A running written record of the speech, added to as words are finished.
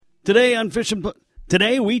Today on Fishin',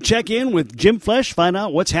 today we check in with Jim Flesch, find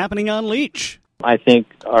out what's happening on Leech. I think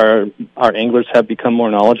our anglers have become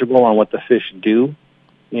more knowledgeable on what the fish do,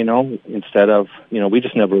 instead of, we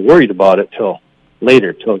just never worried about it till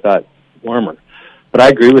later, till it got warmer. But I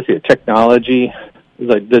agree with you. Technology,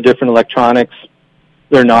 the different electronics,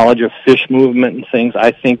 their knowledge of fish movement and things,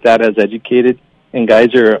 I think that has educated, and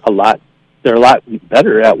guys are a lot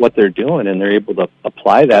better at what they're doing, and they're able to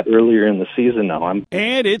apply that earlier in the season now.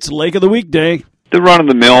 And it's Lake of the Week Day. The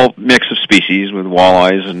run-of-the-mill mix of species with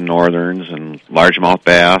walleyes and northerns and largemouth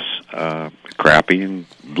bass, crappie, and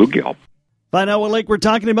bluegill. Find out what lake we're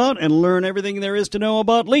talking about and learn everything there is to know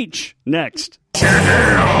about Leech next. I'll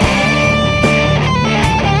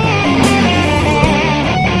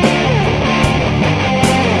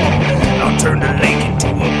turn the lake into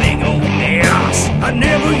a big old mess. I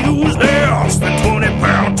never use less than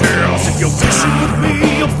 20-pound test. If you're fishing with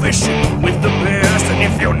me, you're fishing with the best.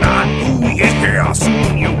 And if you're not, ooh, yeah,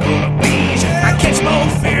 soon you're gonna be. I catch more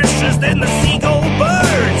fishes than the seagull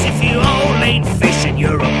birds. If you all ain't fishing,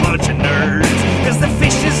 you're a bunch of nerds. Cause the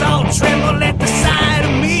fishes all tremble at the sight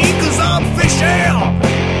of me. Cause I'm fishing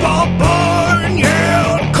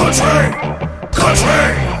Bunyan country.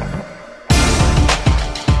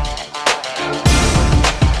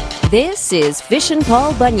 This is Fishin'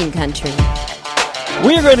 Paul Bunyan Country.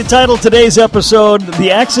 We are going to title today's episode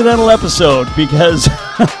The Accidental Episode because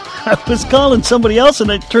I was calling somebody else and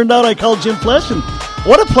it turned out I called Jim Flesch, and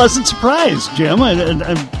what a pleasant surprise, Jim.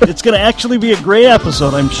 It's going to actually be a great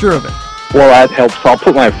episode, I'm sure of it. Well, that helps. I'll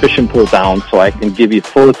put my fishing pole down so I can give you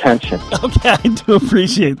full attention. Okay, I do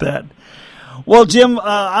appreciate that. Well, Jim,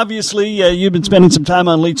 obviously you've been spending some time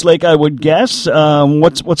on Leech Lake, I would guess.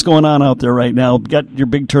 What's going on out there right now? Got your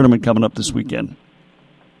big tournament coming up this weekend.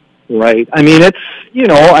 Right. I mean,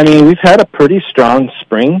 we've had a pretty strong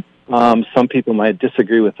spring. Some people might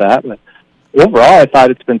disagree with that, but overall I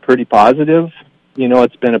thought it's been pretty positive.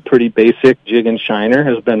 It's been a pretty basic jig and shiner,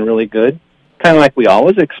 has been really good. Kind of like we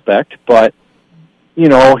always expect, but,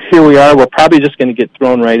 here we are. We're probably just going to get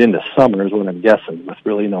thrown right into summer is what I'm guessing, with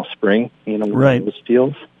really no spring, right. Those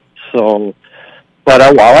fields. So, but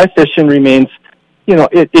our walleye fishing remains,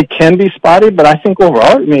 it can be spotty, but I think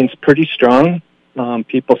overall it remains pretty strong.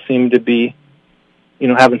 People seem to be,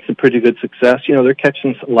 having some pretty good success. They're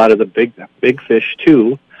catching a lot of the big fish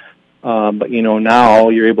too. But, now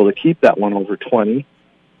you're able to keep that one over 20,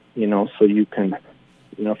 so you can,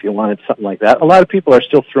 if you wanted something like that. A lot of people are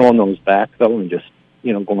still throwing those back, though, and just,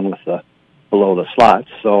 going with the below the slots.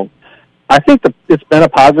 So I think it's been a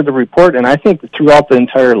positive report, and I think throughout the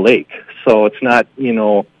entire lake. So it's not,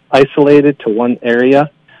 isolated to one area,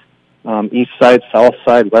 east side, south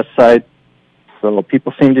side, west side. So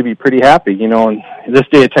people seem to be pretty happy, and in this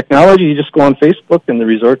day of technology, you just go on Facebook, and the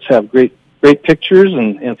resorts have great pictures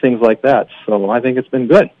and things like that. So I think it's been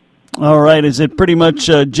good. All right. Is it pretty much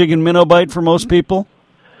jig and minnow bite for most people?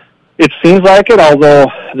 It seems like it, although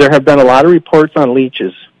there have been a lot of reports on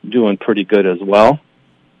leeches doing pretty good as well.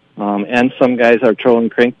 And some guys are trolling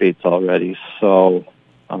crankbaits already. So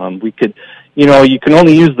we could, you can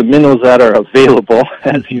only use the minnows that are available,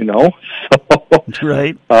 as you know. So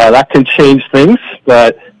right. That can change things,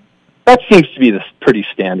 but that seems to be pretty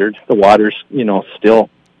standard. The water's, still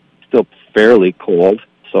fairly cold,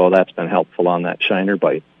 so that's been helpful on that shiner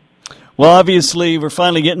bite. Well, obviously, we're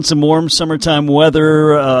finally getting some warm summertime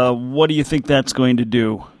weather. What do you think that's going to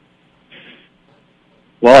do?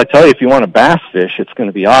 Well, I tell you, if you want a bass fish, it's going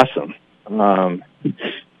to be awesome. And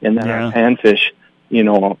then our panfish,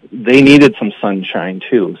 they needed some sunshine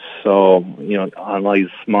too. So, on these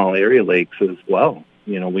small area lakes as well,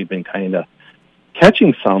 we've been kind of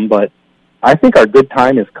catching some, but I think our good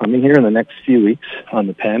time is coming here in the next few weeks on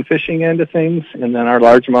the pan fishing end of things, and then our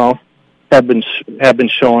largemouth have been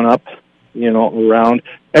showing up, around.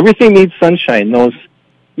 Everything needs sunshine. Those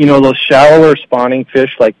shallower spawning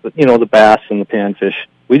fish like the bass and the panfish.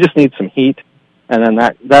 We just need some heat, and then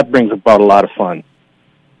that brings about a lot of fun.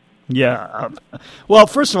 Yeah. Well,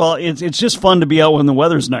 first of all, it's just fun to be out when the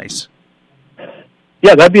weather's nice.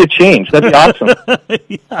 Yeah, that'd be a change. That'd be awesome.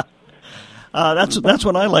 Yeah. That's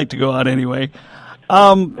when I like to go out anyway.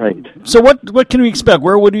 Right. So what can we expect?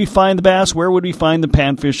 Where would we find the bass? Where would we find the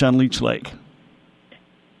panfish on Leech Lake?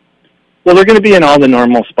 Well, they're going to be in all the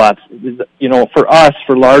normal spots. For us,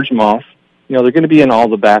 for largemouth, they're going to be in all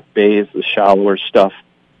the back bays, the shallower stuff.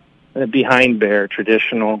 Behind Bear,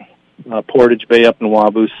 traditional, Portage Bay up in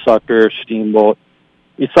Wabu, Sucker, Steamboat.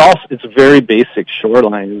 It's very basic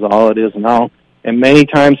shoreline is all it is now. And many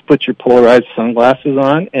times put your polarized sunglasses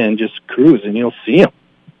on and just cruise, and you'll see them.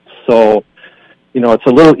 So, it's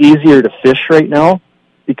a little easier to fish right now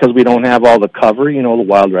because we don't have all the cover. The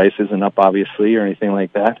wild rice isn't up, obviously, or anything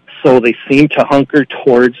like that. So they seem to hunker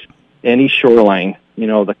towards any shoreline,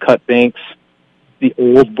 the cut banks, the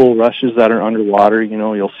old bulrushes that are underwater.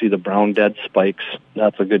 You'll see the brown dead spikes.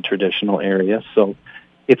 That's a good traditional area. So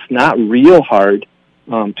it's not real hard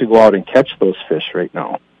to go out and catch those fish right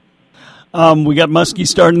now. We got muskie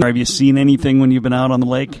starting. Have you seen anything when you've been out on the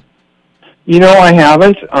lake? I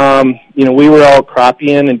haven't. We were out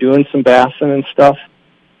crappieing and doing some bassing and stuff,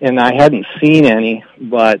 and I hadn't seen any,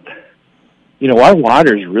 but, our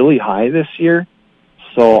water's really high this year,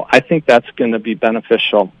 so I think that's going to be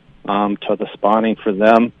beneficial to the spawning for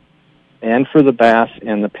them and for the bass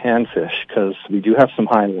and the panfish, because we do have some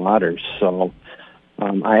high waters. So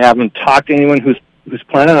I haven't talked to anyone who's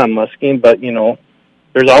planning on musking, but,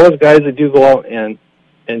 there's always guys that do go out and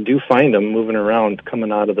do find them moving around,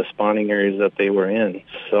 coming out of the spawning areas that they were in.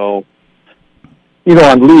 So,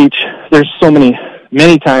 on Leech, there's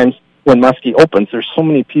many times when muskie opens, there's so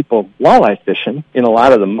many people walleye fishing in a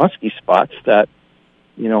lot of the muskie spots that,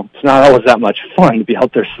 it's not always that much fun to be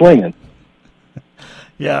out there slinging.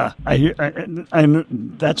 Yeah, I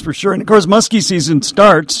that's for sure. And, of course, muskie season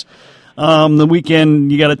starts the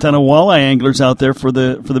weekend. You got a ton of walleye anglers out there for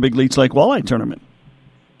the Big Leech Lake Walleye Tournament.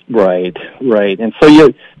 Right. And so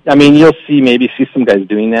you'll see some guys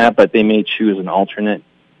doing that, but they may choose an alternate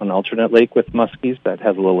lake with muskies that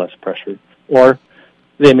has a little less pressure. Or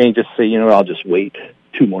they may just say, I'll just wait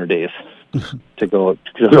 2 more days to go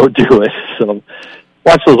do it. So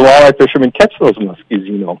watch those walleye fishermen catch those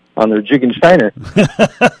muskies, on their jig and shiner.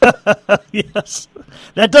 Yes,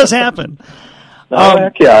 that does happen.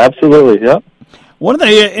 Heck yeah, absolutely, yep. One of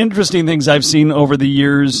the interesting things I've seen over the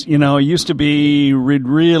years, it used to be we'd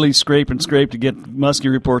really scrape to get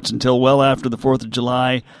muskie reports until well after the 4th of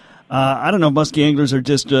July. I don't know if muskie anglers are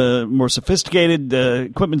just more sophisticated,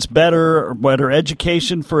 equipment's better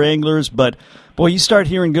education for anglers, but, boy, you start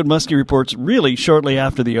hearing good muskie reports really shortly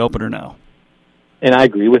after the opener now. And I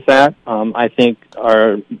agree with that. I think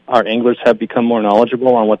our anglers have become more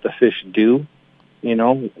knowledgeable on what the fish do,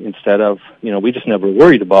 instead of, we just never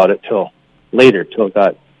worried about it till later, till it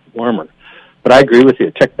got warmer. But I agree with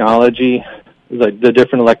you. Technology, the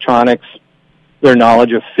different electronics, their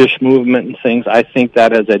knowledge of fish movement and things, I think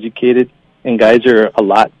that has educated, and guys are a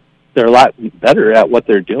lot better at what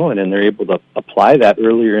they're doing, and they're able to apply that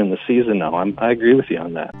earlier in the season now. I agree with you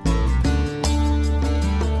on that.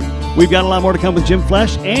 We've got a lot more to come with Jim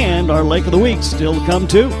Flesch, and our Lake of the Week still to come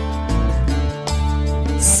too.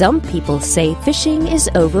 Some people say fishing is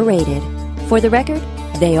overrated. For the record,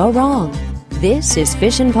 they are wrong. This is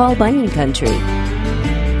Fishin' Paul Bunyan Country.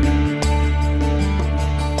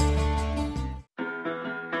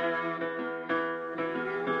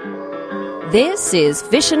 This is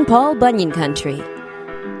Fishin' Paul Bunyan Country.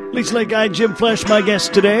 Leech Lake guide Jim Flesch, my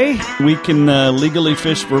guest today. We can legally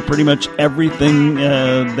fish for pretty much everything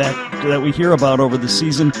that we hear about over the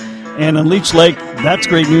season. And on Leech Lake, that's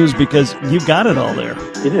great news because you've got it all there.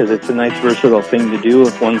 It is. It's a nice, versatile thing to do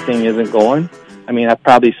if one thing isn't going. I mean, I've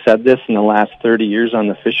probably said this in the last 30 years on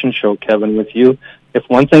the fishing show, Kevin, with you. If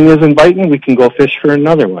one thing isn't biting, we can go fish for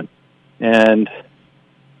another one. And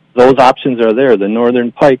those options are there. The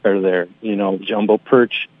northern pike are there, jumbo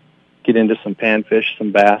perch, get into some panfish,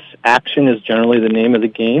 some bass. Action is generally the name of the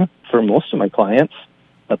game for most of my clients.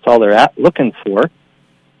 That's all they're looking for.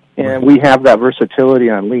 And we have that versatility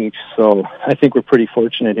on Leech, so I think we're pretty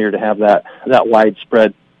fortunate here to have that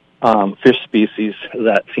widespread fish species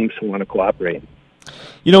that seems to want to cooperate.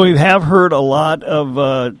 We have heard a lot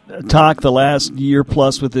of talk the last year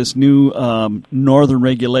plus with this new northern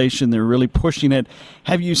regulation. They're really pushing it.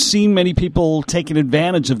 Have you seen many people taking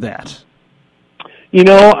advantage of that?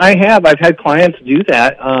 I have. I've had clients do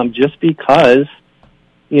that just because,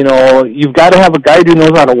 you've got to have a guide who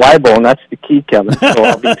knows how to Y-bow, and that's the key, Kevin. So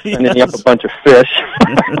I'll be sending you up a bunch of fish.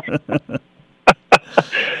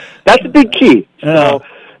 That's a big key. So,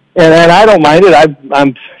 and I don't mind it.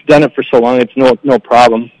 I've done it for so long; it's no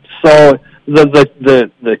problem. So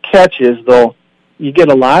the catch is, though, you get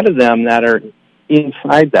a lot of them that are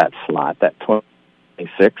inside that slot, that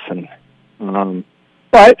 26, and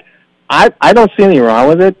but I don't see anything wrong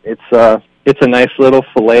with it. It's a nice little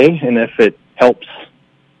fillet, and if it helps,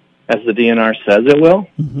 as the DNR says it will,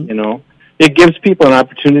 it gives people an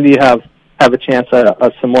opportunity to have a chance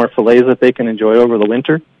at some more fillets that they can enjoy over the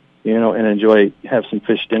winter, and have some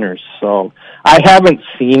fish dinners. So I haven't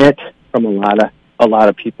seen it from a lot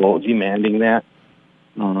of people demanding that,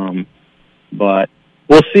 but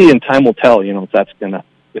we'll see, and time will tell. If that's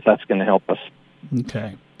gonna help us.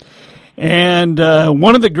 Okay. And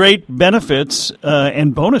one of the great benefits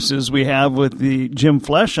and bonuses we have with the Jim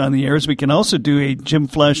Flesch on the air is we can also do a Jim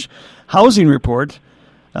Flesch housing report.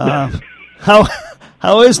 How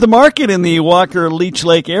is the market in the Walker Leech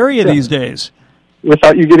Lake area these days?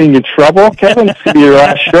 Without you getting in trouble, Kevin, it's going to be your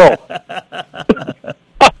last show.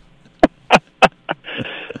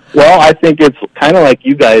 Well, I think it's kind of like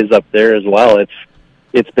you guys up there as well.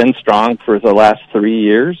 It's been strong for the last 3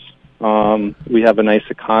 years. We have a nice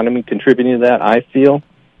economy contributing to that, I feel.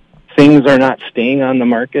 Things are not staying on the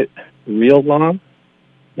market real long.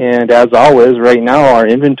 And as always, right now, our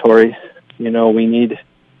inventory, we need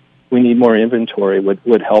more inventory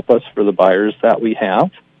would help us for the buyers that we have.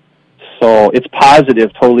 So it's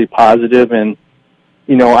positive, totally positive. And,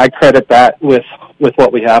 I credit that with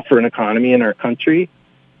what we have for an economy in our country.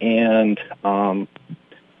 And,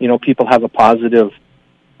 people have a positive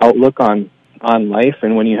outlook on life,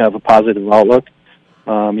 and when you have a positive outlook,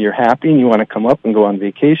 you're happy and you want to come up and go on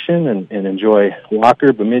vacation and enjoy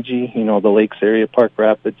Walker, Bemidji, the Lakes area, Park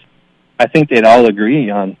Rapids. I think they'd all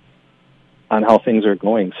agree on how things are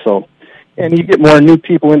going. So, and you get more new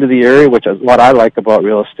people into the area, which is what I like about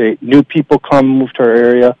real estate. New people move to our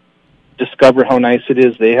area, discover how nice it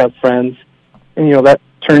is. They have friends, and that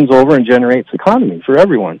turns over and generates economy for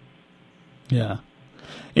everyone. Yeah,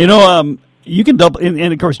 you can double,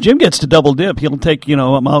 and of course, Jim gets to double dip. He'll take,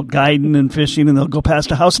 I'm out guiding and fishing, and they'll go past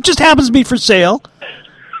a house. It just happens to be for sale.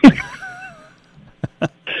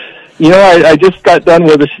 I just got done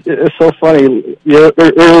with it's so funny.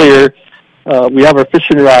 Earlier, we have our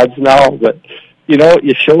fishing rods now, but, you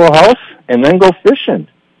show a house and then go fishing.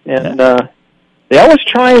 And they always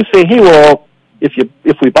try and say, hey, well,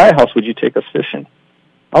 if we buy a house, would you take us fishing?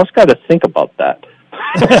 I always got to think about that.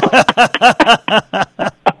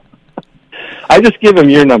 I just give him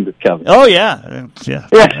your number, Kevin. Oh, yeah.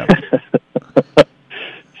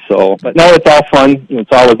 So, but no, it's all fun.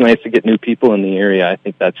 It's always nice to get new people in the area. I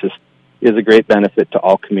think that just is a great benefit to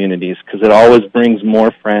all communities because it always brings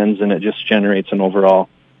more friends and it just generates an overall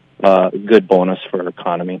good bonus for our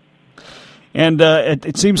economy. And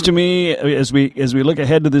it seems to me, as we look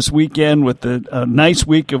ahead to this weekend with the nice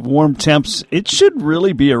week of warm temps, it should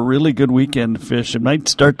really be a really good weekend to fish. It might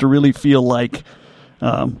start to really feel like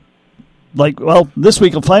this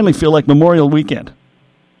week will finally feel like Memorial Weekend.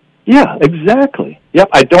 Yeah, exactly. Yep,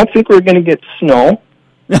 I don't think we're going to get snow.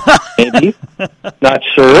 Maybe. Not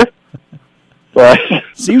sure. But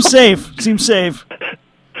Seems safe.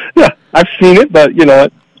 Yeah, I've seen it, but,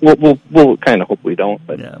 we'll kind of hope we don't.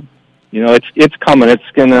 But, yeah. It's coming. It's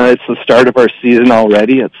the start of our season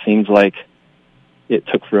already. It seems like it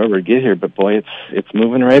took forever to get here, but boy, it's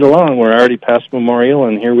moving right along. We're already past Memorial,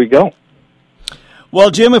 and here we go. Well,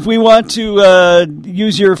 Jim, if we want to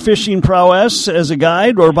use your fishing prowess as a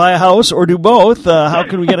guide or buy a house or do both, how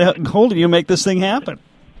can we get a hold of you and make this thing happen?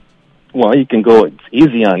 Well, you can go, it's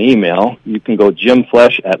easy on email. You can go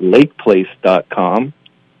jimflesch@lakeplace.com,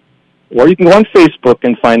 or you can go on Facebook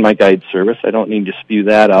and find my guide service. I don't need to spew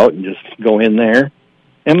that out and just go in there.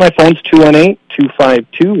 And my phone's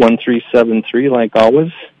 218-252-1373, like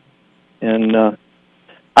always. And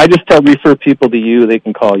I just refer people to you. They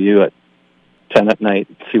can call you at 10 at night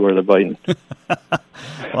and see where they're biting. Well,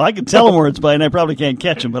 I can tell them where it's biting. I probably can't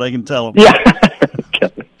catch them, but I can tell them. Yeah.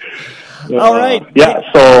 All right.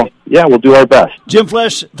 We'll do our best. Jim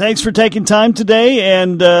Flesch, thanks for taking time today,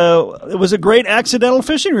 and it was a great accidental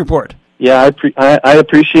fishing report. Yeah, I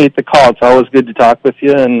appreciate the call. It's always good to talk with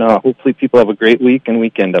you, and hopefully people have a great week and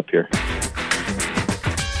weekend up here.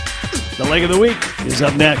 The Lake of the Week is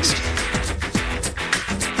up next.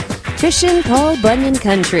 Fishin' Paul Bunyan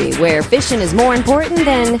Country, where fishing is more important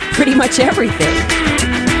than pretty much everything.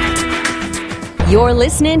 You're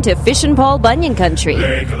listening to Fishin' Paul Bunyan Country.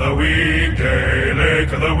 Lake of the weekday,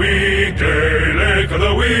 lake of the weekday, lake of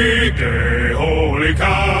the weekday, holy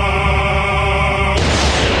cow.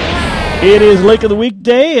 It is Lake of the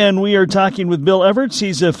Weekday, and we are talking with Bill Everts.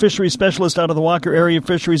 He's a fisheries specialist out of the Walker Area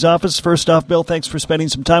Fisheries Office. First off, Bill, thanks for spending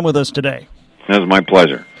some time with us today. It was my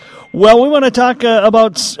pleasure. Well, we want to talk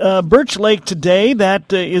about Birch Lake today.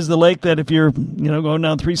 That is the lake that if you're going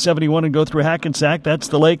down 371 and go through Hackensack, that's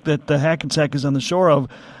the lake that Hackensack is on the shore of.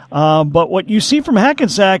 But what you see from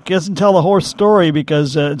Hackensack doesn't tell the whole story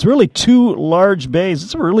because it's really two large bays.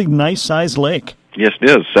 It's a really nice-sized lake. Yes, it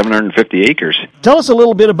is. 750 acres. Tell us a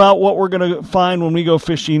little bit about what we're going to find when we go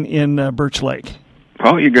fishing in Birch Lake.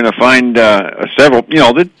 Well, you're going to find several,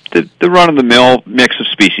 the run-of-the-mill mix of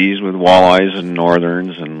species with walleyes and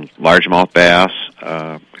northerns and largemouth bass,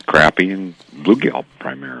 crappie and bluegill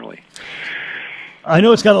primarily. I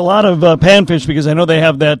know it's got a lot of panfish because I know they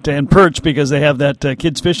have that, and perch because they have that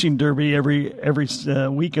kids fishing derby every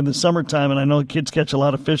week in the summertime, and I know kids catch a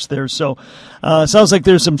lot of fish there. So sounds like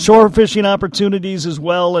there's some shore fishing opportunities as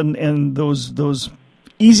well, and those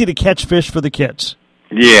easy to catch fish for the kids.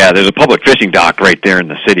 Yeah, there's a public fishing dock right there in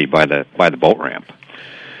the city by the boat ramp.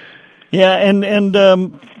 Yeah, and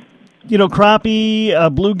crappie,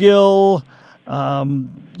 bluegill.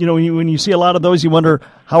 When you see a lot of those, you wonder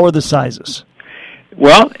how are the sizes.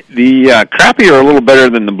 Well, the crappie are a little better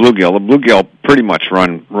than the bluegill. The bluegill pretty much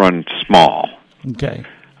run small. Okay.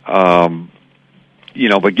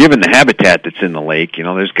 But given the habitat that's in the lake,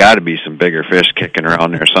 there's got to be some bigger fish kicking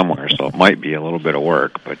around there somewhere. So it might be a little bit of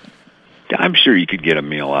work, but I'm sure you could get a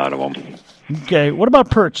meal out of them. Okay. What about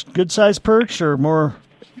perch? Good sized perch or more?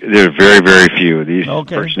 There are very, very few. These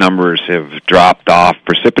perch numbers have dropped off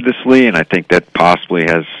precipitously, and I think that possibly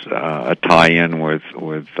has a tie-in with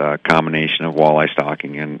a combination of walleye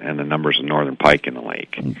stocking and the numbers of northern pike in the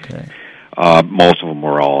lake. Okay. Most of them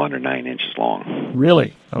were all under 9 inches long.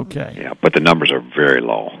 Really? Okay. Yeah, but the numbers are very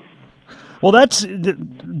low. Well,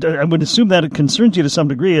 I would assume that it concerns you to some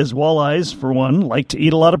degree, as walleyes, for one, like to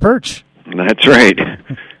eat a lot of perch. That's right.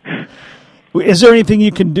 Is there anything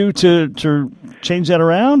you can do to change that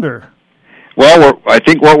around, or? Well, I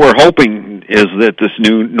think what we're hoping is that this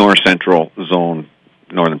new north central zone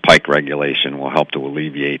northern pike regulation will help to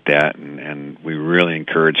alleviate that, and we really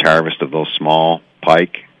encourage harvest of those small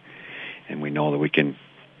pike, and we know that we can.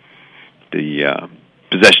 The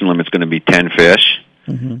possession limit's going to be 10 fish.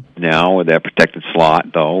 Mm-hmm. Now with that protected slot,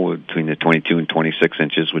 though, between the 22 and 26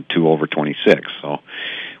 inches with 2 over 26. So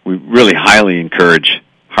we really highly encourage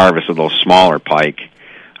harvest of those smaller pike,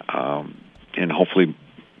 and hopefully,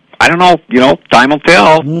 I don't know, time will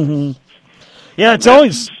tell. Mm-hmm. Yeah, it's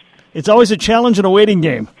always a challenge and a waiting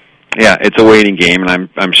game. Yeah, it's a waiting game, and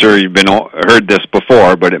I'm sure you've heard this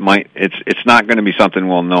before, but it's not going to be something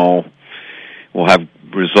we'll have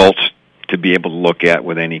results to be able to look at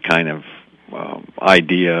with any kind of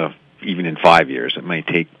idea, even in 5 years. It might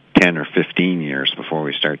take 10 or 15 years before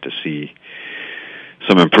we start to see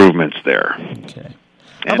some improvements there. Okay.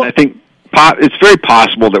 And I think it's very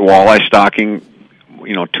possible that walleye stocking,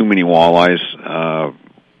 too many walleyes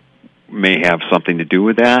may have something to do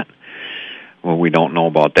with that. Well, we don't know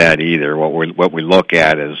about that either. What we look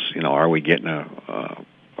at is, are we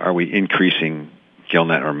increasing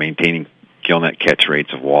gillnet or maintaining gillnet catch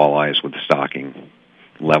rates of walleyes with the stocking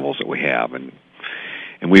levels that we have, and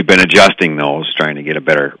we've been adjusting those, trying to get a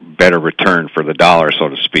better return for the dollar, so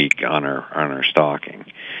to speak, on our stocking.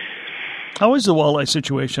 How is the walleye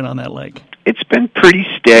situation on that lake? It's been pretty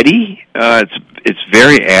steady. It's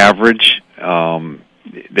very average.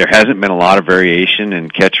 There hasn't been a lot of variation in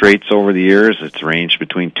catch rates over the years. It's ranged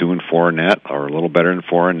between 2 and 4 net, or a little better than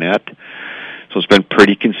 4 net. So it's been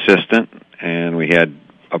pretty consistent, and we had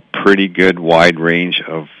a pretty good wide range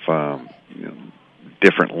of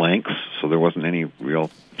different lengths. So there wasn't any real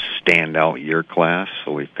standout year class.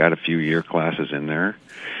 So we've got a few year classes in there.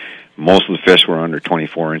 Most of the fish were under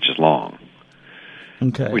 24 inches long.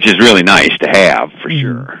 Okay. Which is really nice to have, for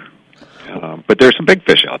sure. But there's some big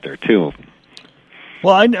fish out there, too.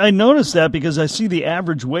 Well, I noticed that because I see the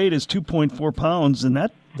average weight is 2.4 pounds, and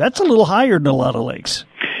that's a little higher than a lot of lakes.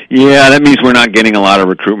 Yeah, that means we're not getting a lot of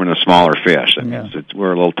recruitment of smaller fish. That means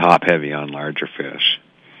we're a little top-heavy on larger fish.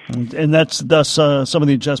 And that's thus some of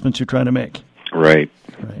the adjustments you're trying to make. Right.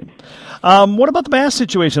 What about the bass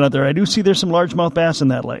situation out there? I do see there's some largemouth bass in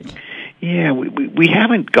that lake. Yeah, we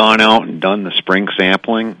haven't gone out and done the spring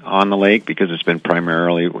sampling on the lake because it's been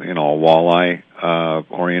primarily, a walleye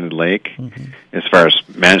oriented lake as far as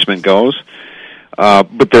management goes.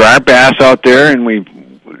 But there are bass out there, and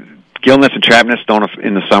gill nets and trap nets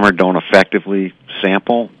in the summer don't effectively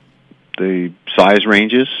sample the size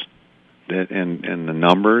ranges and the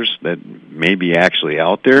numbers that may be actually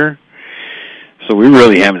out there. So we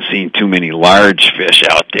really haven't seen too many large fish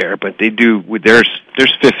out there, but they do. There's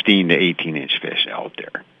 15 to 18-inch fish out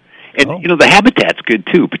there, and the habitat's good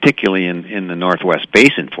too, particularly in the Northwest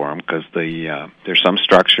Basin for them, because there's some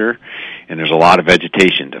structure and there's a lot of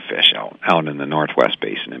vegetation to fish out in the Northwest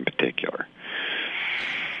Basin in particular.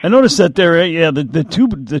 I noticed that there,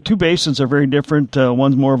 the two basins are very different.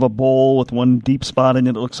 One's more of a bowl with one deep spot in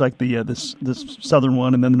it. It looks like this southern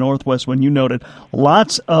one, and then the northwest one you noted.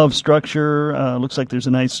 Lots of structure. Looks like there's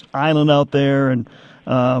a nice island out there, and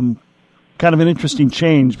kind of an interesting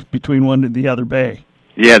change between one and the other bay.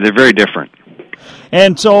 Yeah, they're very different.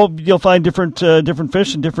 And so you'll find different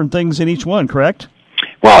fish and different things in each one, correct?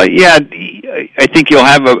 Well, yeah, I think you'll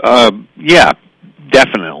have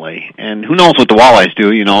definitely. and who knows what the walleyes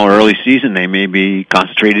do? Early season they may be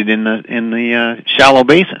concentrated in the shallow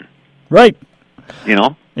basin. Right.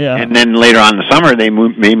 Yeah. And then later on in the summer they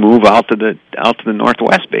may move out to the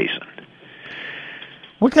northwest basin.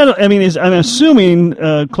 What kind of? I'm assuming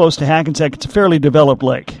close to Hackensack, it's a fairly developed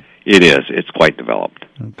lake. It is. It's quite developed.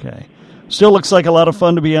 Okay. Still looks like a lot of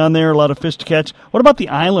fun to be on there. A lot of fish to catch. What about the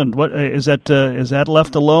island? What is that? Is that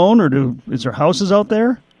left alone, or is there houses out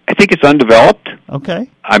there? I think it's undeveloped. Okay.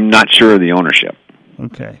 I'm not sure of the ownership.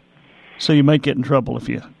 Okay. So you might get in trouble if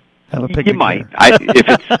you have a picnic. You might. There.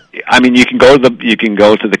 You can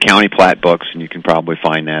go to the county plat books, and you can probably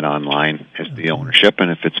find that online as the ownership.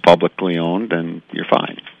 And if it's publicly owned, then you're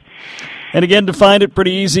fine. And again, to find it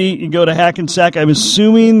pretty easy, you can go to Hackensack. I'm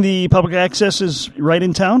assuming the public access is right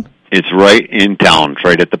in town? It's right in town. It's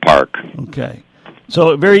right at the park. Okay.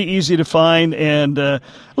 So very easy to find, and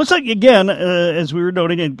looks like, again, as we were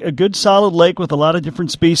noting, a good solid lake with a lot of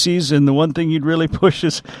different species, and the one thing you'd really push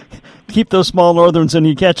is keep those small northerns and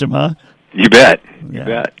you catch them, huh? You bet. Yeah. You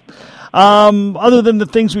bet. Other than the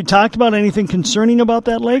things we talked about, anything concerning about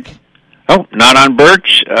that lake? Oh, not on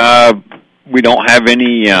Birch. We don't have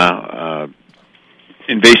any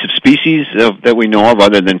invasive species that we know of,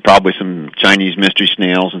 other than probably some Chinese mystery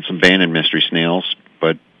snails and some banded mystery snails.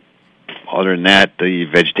 But other than that, the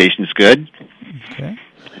vegetation is good. Okay.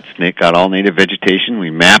 It's got all native vegetation.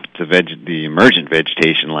 We mapped the emergent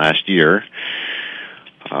vegetation last year,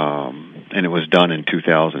 and it was done in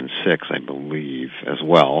 2006, I believe, as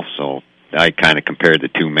well. So I kind of compared the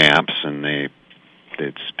two maps, and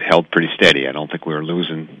it's held pretty steady. I don't think we were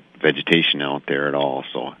losing vegetation out there at all.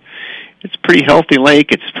 So it's a pretty healthy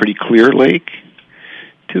lake. It's a pretty clear lake,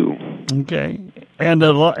 too. Okay. And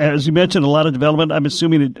as you mentioned, a lot of development. I'm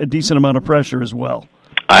assuming a decent amount of pressure as well.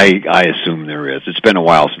 I assume there is. It's been a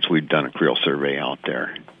while since we've done a creel survey out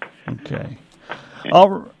there. Okay.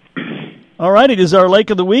 All right. It is our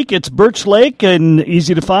lake of the week. It's Birch Lake, and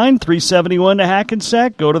easy to find, 371 to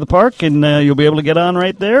Hackensack. Go to the park, and you'll be able to get on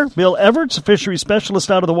right there. Bill Everts, a fishery specialist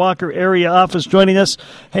out of the Walker area office, joining us.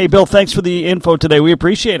 Hey, Bill, thanks for the info today. We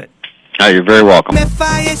appreciate it. Oh, you're very welcome.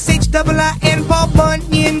 F-I-S-H-I-I-N for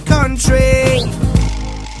Bunyan Country.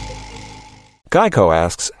 Geico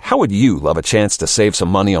asks, how would you love a chance to save some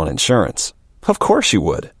money on insurance? Of course you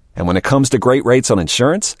would. And when it comes to great rates on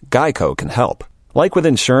insurance, Geico can help. Like with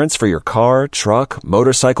insurance for your car, truck,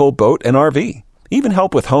 motorcycle, boat, and RV. Even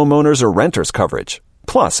help with homeowners or renters coverage.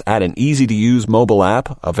 Plus, add an easy-to-use mobile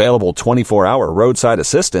app, available 24-hour roadside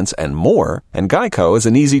assistance, and more, and Geico is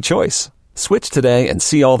an easy choice. Switch today and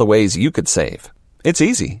see all the ways you could save. It's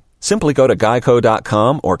easy. Simply go to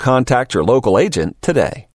geico.com or contact your local agent today.